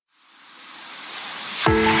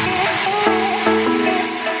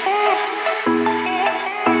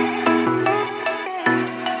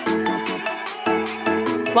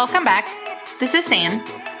Welcome back. This is Sam.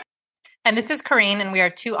 And this is Corrine, and we are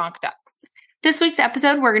two onc docs. This week's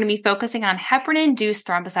episode, we're going to be focusing on heparin induced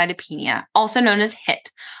thrombocytopenia, also known as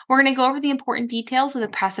HIT. We're going to go over the important details of the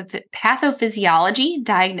pathophysiology,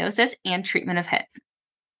 diagnosis, and treatment of HIT.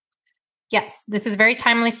 Yes, this is very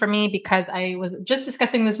timely for me because I was just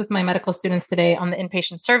discussing this with my medical students today on the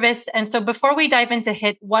inpatient service. And so before we dive into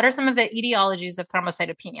HIT, what are some of the etiologies of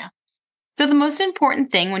thrombocytopenia? So the most important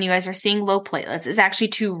thing when you guys are seeing low platelets is actually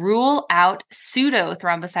to rule out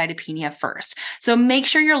pseudo-thrombocytopenia first. So make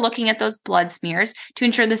sure you're looking at those blood smears to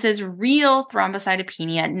ensure this is real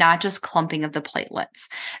thrombocytopenia, not just clumping of the platelets.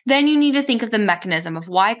 Then you need to think of the mechanism of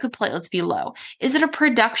why could platelets be low. Is it a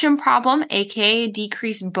production problem, aka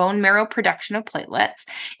decreased bone marrow production of platelets?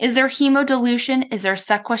 Is there hemodilution? Is there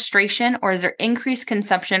sequestration? Or is there increased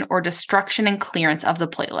consumption or destruction and clearance of the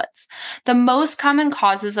platelets? The most common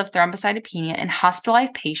causes of thrombocytopenia in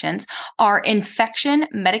hospitalized patients are infection,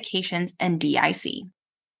 medications, and DIC.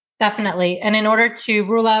 Definitely. And in order to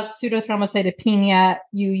rule out pseudothrombocytopenia,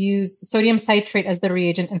 you use sodium citrate as the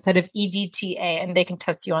reagent instead of EDTA, and they can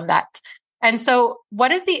test you on that. And so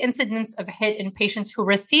what is the incidence of HIT in patients who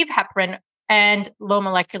receive heparin and low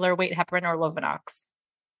molecular weight heparin or Lovenox?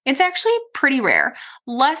 It's actually pretty rare.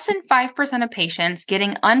 Less than 5% of patients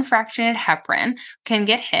getting unfractionated heparin can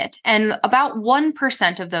get HIT, and about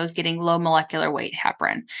 1% of those getting low molecular weight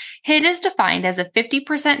heparin. HIT is defined as a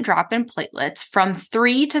 50% drop in platelets from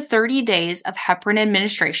 3 to 30 days of heparin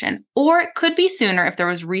administration, or it could be sooner if there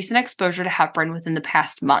was recent exposure to heparin within the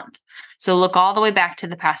past month. So look all the way back to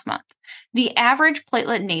the past month. The average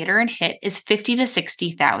platelet nadir in HIT is 50 to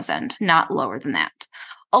 60,000, not lower than that.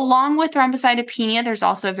 Along with thrombocytopenia, there's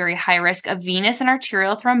also a very high risk of venous and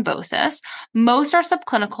arterial thrombosis. Most are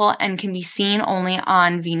subclinical and can be seen only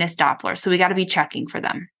on venous Dopplers, so we got to be checking for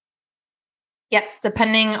them. Yes,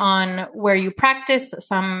 depending on where you practice,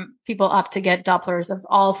 some people opt to get Dopplers of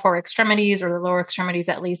all four extremities or the lower extremities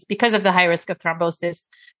at least because of the high risk of thrombosis.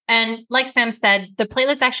 And like Sam said, the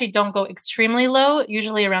platelets actually don't go extremely low,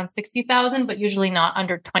 usually around 60,000, but usually not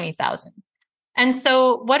under 20,000. And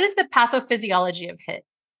so what is the pathophysiology of HIT?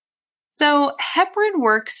 So heparin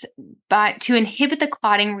works to inhibit the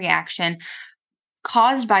clotting reaction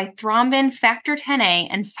caused by thrombin, factor Xa,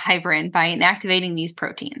 and fibrin by inactivating these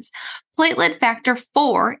proteins. Platelet factor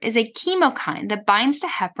 4 is a chemokine that binds to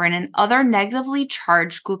heparin and other negatively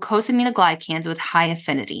charged glucosaminoglycans with high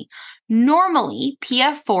affinity. Normally,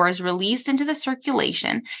 PF4 is released into the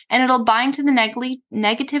circulation and it'll bind to the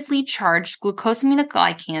negatively charged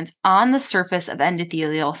glucosaminoglycans on the surface of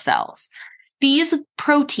endothelial cells. These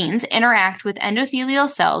proteins interact with endothelial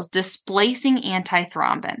cells, displacing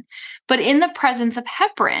antithrombin. But in the presence of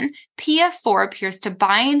heparin, PF4 appears to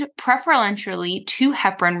bind preferentially to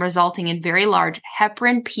heparin, resulting in very large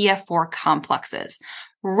heparin PF4 complexes.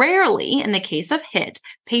 Rarely, in the case of HIT,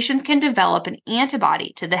 patients can develop an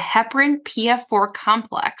antibody to the heparin PF4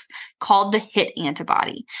 complex called the HIT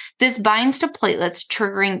antibody. This binds to platelets,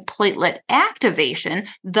 triggering platelet activation,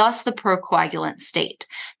 thus the procoagulant state.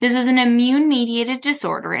 This is an immune-mediated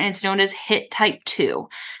disorder, and it's known as HIT type 2.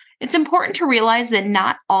 It's important to realize that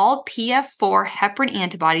not all PF4 heparin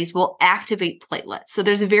antibodies will activate platelets, so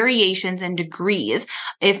there's variations in degrees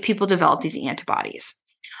if people develop these antibodies.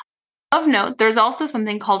 Of note, there's also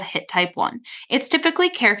something called HIT type 1. It's typically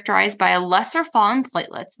characterized by a lesser fall in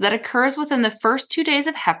platelets that occurs within the first 2 days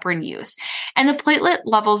of heparin use, and the platelet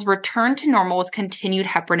levels return to normal with continued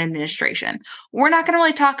heparin administration. We're not going to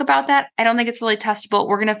really talk about that. I don't think it's really testable.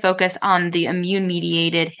 We're going to focus on the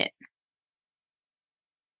immune-mediated HIT.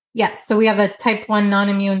 Yes, so we have a type 1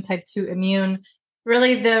 non-immune, type 2 immune.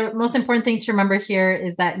 Really, the most important thing to remember here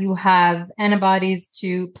is that you have antibodies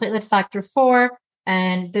to platelet factor 4,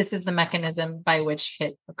 and this is the mechanism by which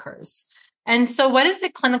HIT occurs. And so what is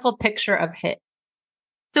the clinical picture of HIT?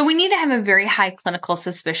 So we need to have a very high clinical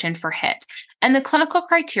suspicion for HIT. And the clinical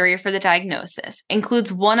criteria for the diagnosis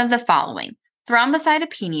includes one of the following: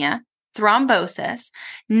 thrombocytopenia, thrombosis,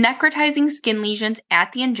 necrotizing skin lesions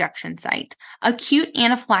at the injection site, acute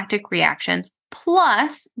anaphylactic reactions,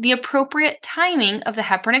 plus the appropriate timing of the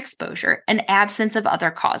heparin exposure and absence of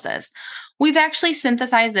other causes. We've actually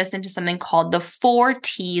synthesized this into something called the 4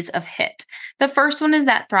 T's of HIT. The first one is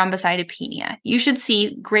that thrombocytopenia. You should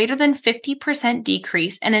see greater than 50%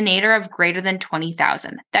 decrease and a nadir of greater than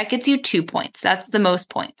 20,000. That gets you 2 points. That's the most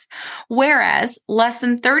points. Whereas less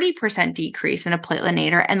than 30% decrease in a platelet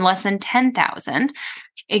nadir and less than 10,000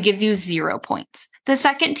 It gives you 0 points. The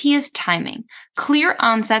second T is timing. Clear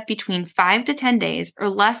onset between 5 to 10 days or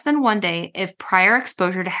less than 1 day if prior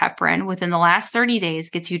exposure to heparin within the last 30 days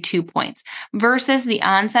gets you 2 points, versus the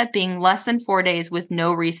onset being less than 4 days with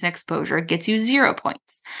no recent exposure gets you 0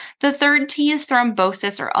 points. The third T is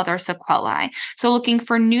thrombosis or other sequelae. So looking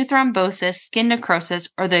for new thrombosis, skin necrosis,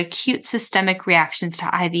 or the acute systemic reactions to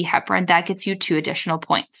IV heparin, that gets you 2 additional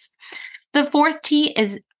points. The fourth T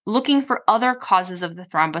is looking for other causes of the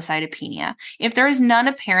thrombocytopenia. If there is none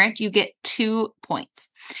apparent, you get 2 points.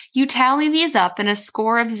 You tally these up, and a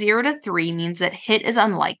score of 0 to 3 means that HIT is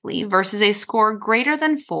unlikely, versus a score greater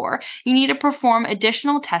than 4. You need to perform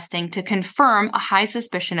additional testing to confirm a high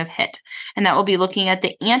suspicion of HIT, and that will be looking at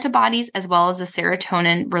the antibodies as well as the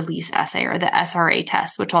serotonin release assay, or the SRA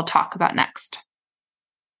test, which I'll talk about next.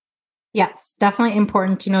 Yes, definitely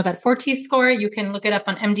important to know that 4T score. You can look it up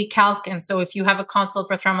on MD Calc. And so if you have a consult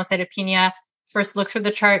for thrombocytopenia, first look through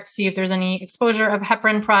the chart, see if there's any exposure of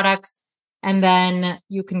heparin products. And then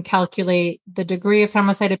you can calculate the degree of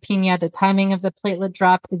thrombocytopenia, the timing of the platelet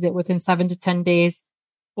drop. Is it within 7 to 10 days?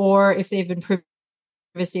 Or if they've been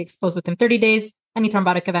previously exposed within 30 days, any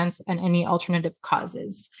thrombotic events and any alternative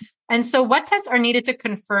causes. And so what tests are needed to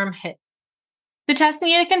confirm HIT? The tests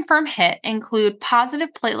needed to confirm HIT include positive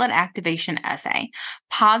platelet activation assay,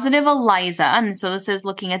 positive ELISA, and so this is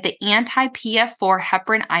looking at the anti-PF4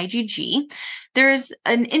 heparin IgG. There's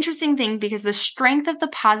an interesting thing because the strength of the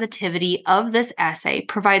positivity of this assay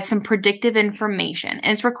provides some predictive information,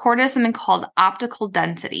 and it's recorded as something called optical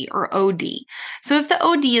density, or OD. So if the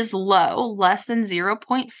OD is low, less than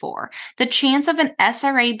 0.4, the chance of an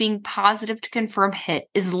SRA being positive to confirm HIT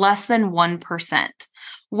is less than 1%.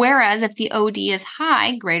 Whereas if the OD is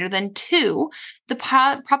high, greater than 2, the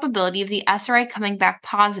probability of the SRA coming back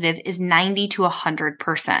positive is 90 to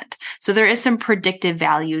 100%. So there is some predictive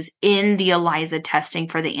values in the ELISA testing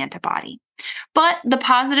for the antibody. But the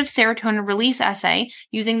positive serotonin release assay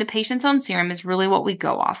using the patient's own serum is really what we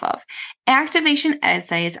go off of. Activation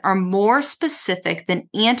assays are more specific than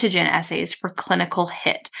antigen assays for clinical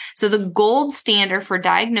HIT. So the gold standard for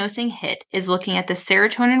diagnosing HIT is looking at the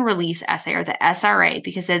serotonin release assay, or the SRA,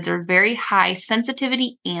 because it's a very high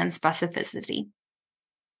sensitivity and specificity.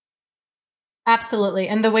 Absolutely.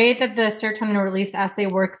 And the way that the serotonin release assay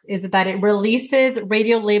works is that it releases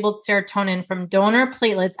radio-labeled serotonin from donor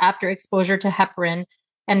platelets after exposure to heparin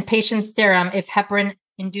and patient's serum if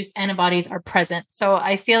heparin-induced antibodies are present. So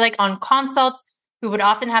I feel like on consults, we would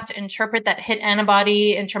often have to interpret that HIT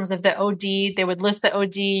antibody in terms of the OD. They would list the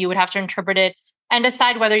OD. You would have to interpret it and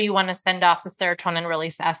decide whether you want to send off the serotonin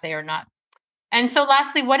release assay or not. And so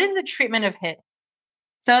lastly, what is the treatment of HIT?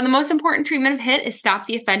 So the most important treatment of HIT is stop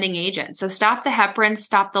the offending agent. So stop the heparin,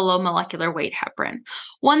 stop the low molecular weight heparin.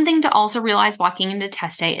 One thing to also realize walking into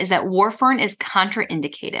test day is that warfarin is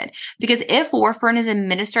contraindicated, because if warfarin is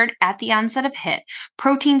administered at the onset of HIT,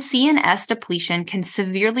 protein C and S depletion can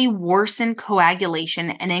severely worsen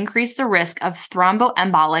coagulation and increase the risk of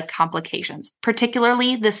thromboembolic complications,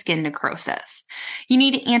 particularly the skin necrosis. You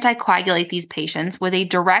need to anticoagulate these patients with a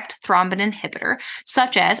direct thrombin inhibitor,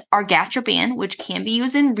 such as argatroban, which can be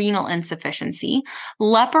used in renal insufficiency,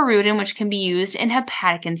 lepirudin, which can be used in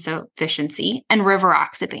hepatic insufficiency, and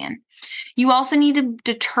rivaroxaban. You also need to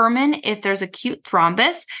determine if there's acute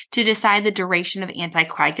thrombus to decide the duration of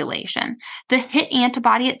anticoagulation. The HIT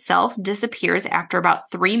antibody itself disappears after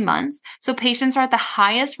about 3 months, so patients are at the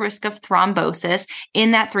highest risk of thrombosis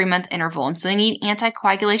in that 3-month interval, and so they need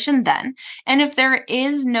anticoagulation then. And if there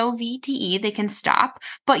is no VTE, they can stop,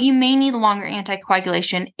 but you may need longer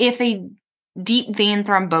anticoagulation if a deep vein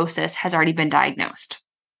thrombosis has already been diagnosed.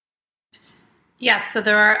 Yes, so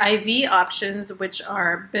there are IV options, which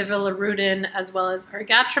are bivalirudin as well as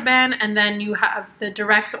argatroban, and then you have the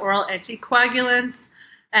direct oral anticoagulants.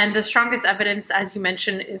 And the strongest evidence, as you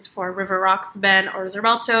mentioned, is for rivaroxaban or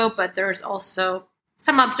Xarelto, but there's also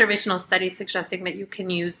some observational studies suggesting that you can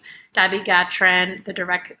use dabigatran, the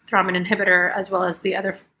direct thrombin inhibitor, as well as the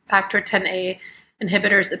other factor 10A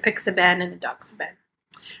inhibitors, apixaban and edoxaban.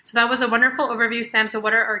 So that was a wonderful overview, Sam. So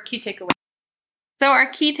what are our key takeaways? So our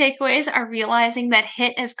key takeaways are realizing that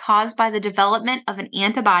HIT is caused by the development of an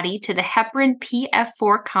antibody to the heparin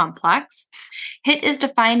PF4 complex. HIT is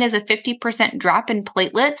defined as a 50% drop in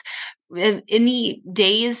platelets in the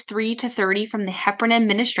days 3 to 30 from the heparin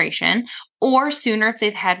administration, or sooner if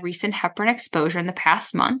they've had recent heparin exposure in the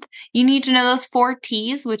past month. You need to know those 4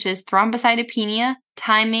 T's, which is thrombocytopenia,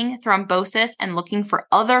 timing, thrombosis, and looking for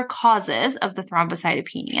other causes of the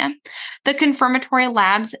thrombocytopenia. The confirmatory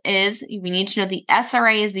labs we need to know the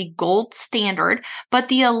SRA is the gold standard, but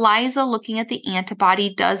the ELISA looking at the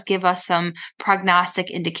antibody does give us some prognostic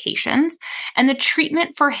indications. And the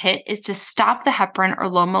treatment for HIT is to stop the heparin or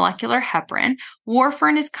low molecular heparin.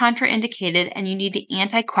 Warfarin is contraindicated, and you need to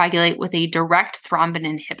anticoagulate with a direct thrombin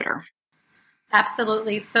inhibitor.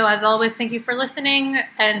 Absolutely. So as always, thank you for listening,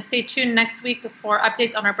 and stay tuned next week for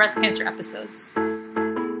updates on our breast cancer episodes.